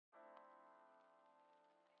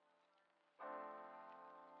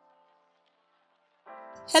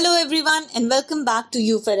Hello everyone and welcome back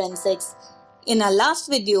to Forensics. In our last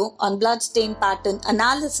video on bloodstain pattern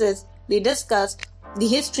analysis, we discussed the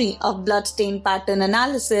history of bloodstain pattern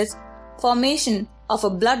analysis, formation of a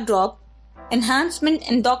blood drop, enhancement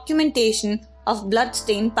and documentation of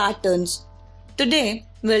bloodstain patterns. Today,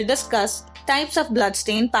 we'll discuss types of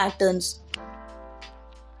bloodstain patterns.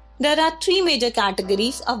 There are three major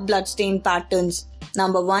categories of bloodstain patterns.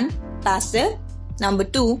 Number 1, passive. Number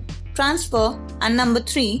 2, transfer, and number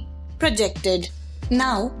 3, projected.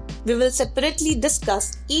 Now, we will separately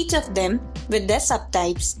discuss each of them with their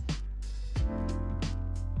subtypes.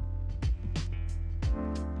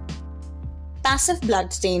 Passive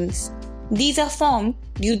bloodstains. These are formed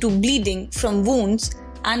due to bleeding from wounds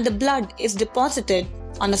and the blood is deposited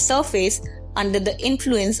on a surface under the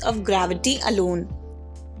influence of gravity alone.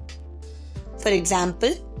 For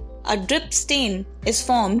example, a drip stain is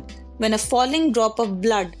formed when a falling drop of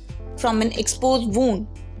blood from an exposed wound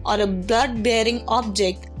or a blood-bearing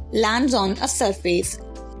object lands on a surface.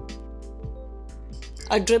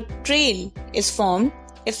 A drip trail is formed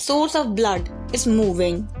if source of blood is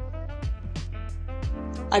moving.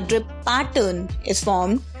 A drip pattern is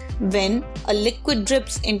formed when a liquid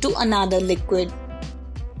drips into another liquid.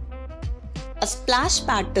 A splash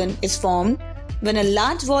pattern is formed when a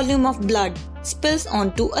large volume of blood spills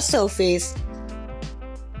onto a surface.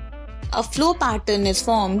 A flow pattern is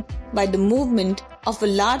formed by the movement of a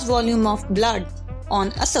large volume of blood on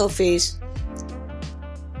a surface.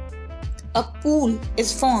 A pool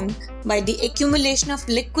is formed by the accumulation of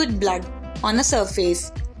liquid blood on a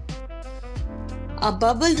surface. A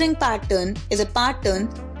bubble ring pattern is a pattern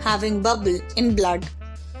having bubble in blood.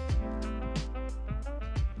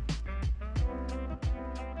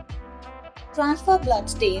 Transfer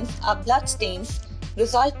bloodstains are bloodstains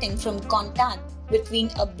resulting from contact between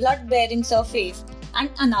a blood-bearing surface and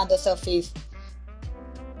another surface.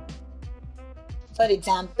 For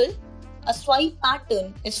example, a swipe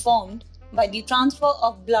pattern is formed by the transfer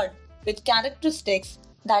of blood with characteristics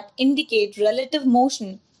that indicate relative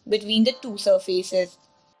motion between the two surfaces.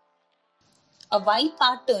 A wipe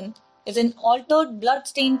pattern is an altered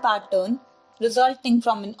bloodstain pattern resulting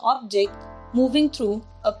from an object moving through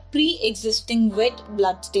a pre-existing wet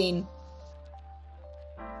bloodstain.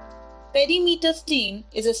 Perimeter stain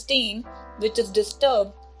is a stain which is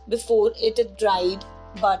disturbed before it is dried,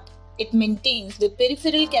 but it maintains the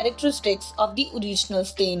peripheral characteristics of the original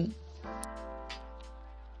stain.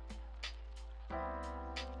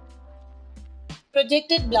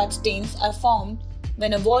 Projected bloodstains are formed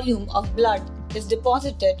when a volume of blood is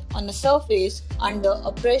deposited on a surface under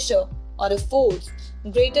a pressure or a force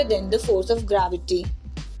greater than the force of gravity.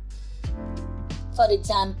 For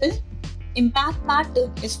example, impact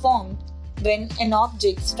pattern is formed when an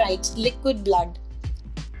object strikes liquid blood.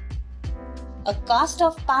 A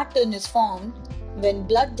cast-off pattern is formed when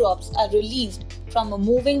blood drops are released from a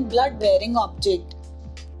moving blood-bearing object.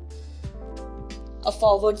 A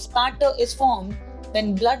forward spatter is formed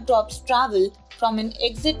when blood drops travel from an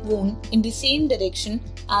exit wound in the same direction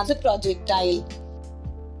as a projectile.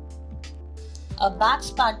 A back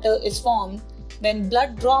spatter is formed when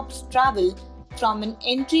blood drops travel from an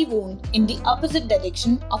entry wound in the opposite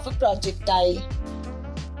direction of a projectile.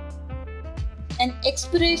 An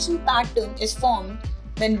expiration pattern is formed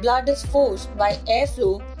when blood is forced by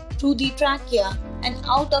airflow through the trachea and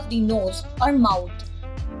out of the nose or mouth.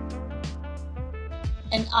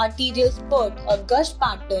 An arterial spurt or gush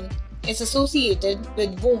pattern is associated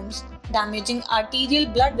with wounds damaging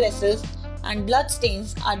arterial blood vessels and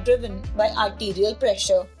bloodstains are driven by arterial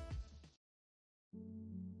pressure.